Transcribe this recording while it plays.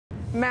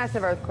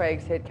Massive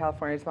earthquakes hit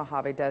California's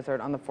Mojave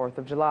Desert on the 4th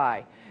of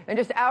July. And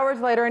just hours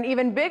later, an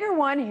even bigger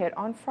one hit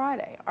on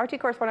Friday. RT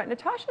correspondent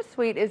Natasha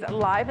Sweatte is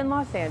live in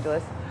Los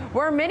Angeles,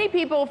 where many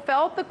people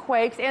felt the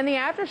quakes and the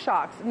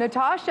aftershocks.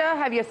 Natasha,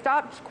 have you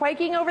stopped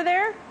quaking over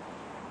there?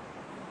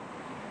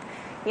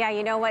 Yeah,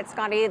 you know what,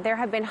 Scotty? There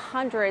have been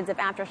hundreds of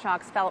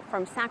aftershocks felt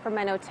from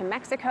Sacramento to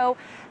Mexico.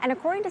 And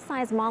according to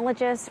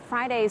seismologists,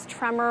 Friday's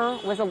tremor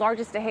was the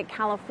largest to hit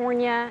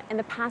California in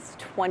the past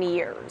 20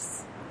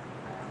 years.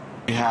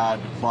 We had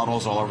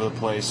bottles all over the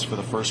place for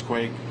the first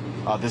quake.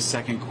 This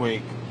second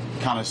quake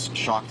kind of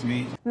shocked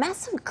me.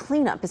 Massive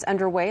cleanup is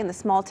underway in the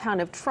small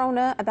town of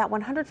Trona, about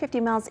 150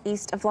 miles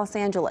east of Los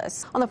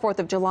Angeles. On the 4th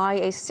of July,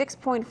 a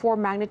 6.4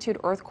 magnitude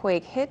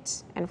earthquake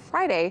hit, and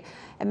Friday,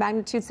 a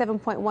magnitude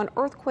 7.1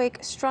 earthquake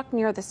struck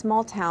near the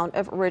small town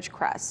of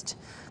Ridgecrest.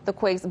 The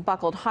quakes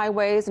buckled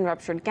highways and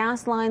ruptured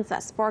gas lines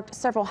that sparked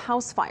several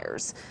house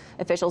fires.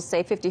 Officials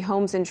say 50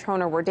 homes in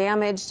Trona were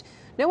damaged.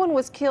 No one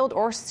was killed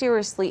or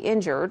seriously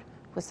injured.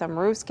 With some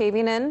roofs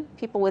caving in,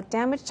 people with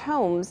damaged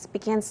homes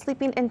began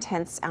sleeping in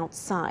tents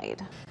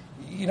outside.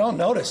 You don't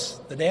notice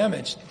the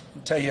damage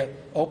until you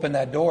open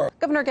that door.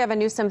 Governor Gavin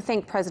Newsom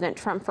thanked President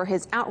Trump for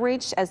his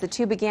outreach as the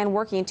two began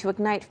working to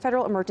ignite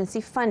federal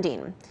emergency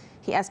funding.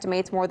 He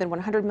estimates more than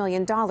 $100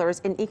 million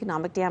in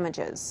economic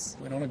damages.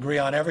 We don't agree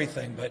on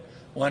everything, but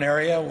one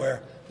area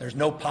where there's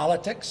no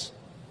politics,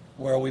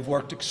 where we've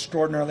worked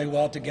extraordinarily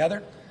well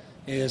together,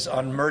 is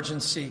on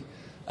emergency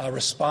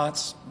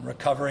response and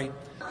recovery.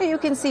 You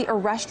can see a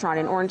restaurant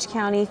in Orange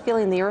County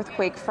feeling the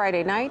earthquake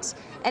Friday night,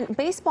 and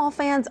baseball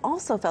fans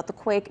also felt the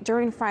quake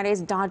during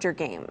Friday's Dodger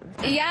game.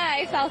 Yeah,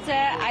 I felt it.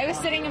 I was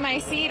sitting in my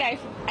seat. I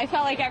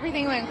felt like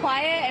everything went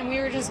quiet and we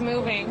were just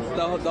moving.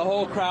 The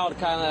whole crowd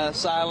kind of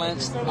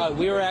silenced.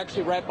 We were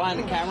actually right behind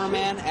the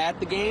cameraman at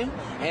the game,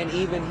 and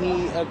even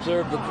he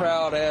observed the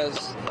crowd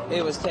as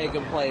it was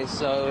taking place.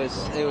 So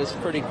it was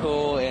pretty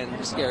cool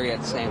and scary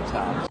at the same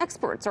time.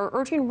 Experts are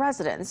urging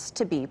residents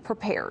to be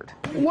prepared.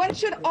 One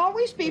should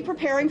always be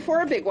preparing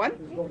for a big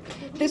one.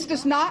 This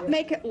does not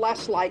make it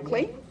less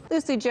likely.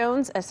 Lucy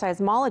Jones, a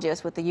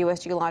seismologist with the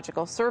U.S.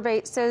 Geological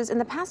Survey, says in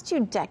the past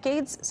 2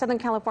 decades, Southern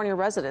California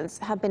residents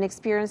have been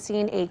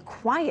experiencing a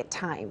quiet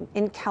time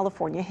in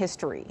California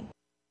history.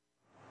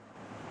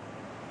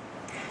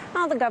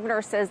 Now, the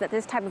governor says that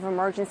this type of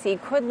emergency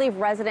could leave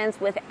residents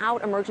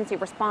without emergency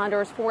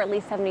responders for at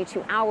least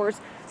 72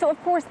 hours. So,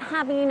 of course,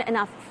 having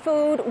enough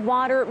food,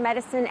 water,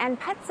 medicine, and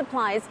pet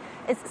supplies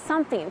is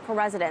something for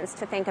residents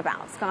to think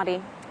about.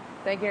 Scotty.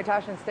 Thank you,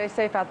 Natasha, and stay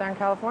safe out there in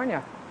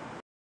California.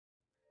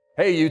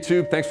 Hey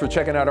YouTube, thanks for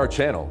checking out our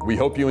channel. We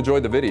hope you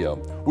enjoyed the video.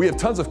 We have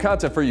tons of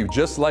content for you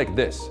just like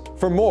this.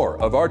 For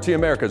more of RT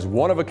America's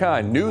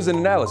one-of-a-kind news and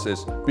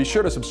analysis, be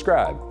sure to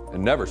subscribe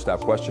and never stop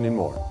questioning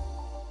more.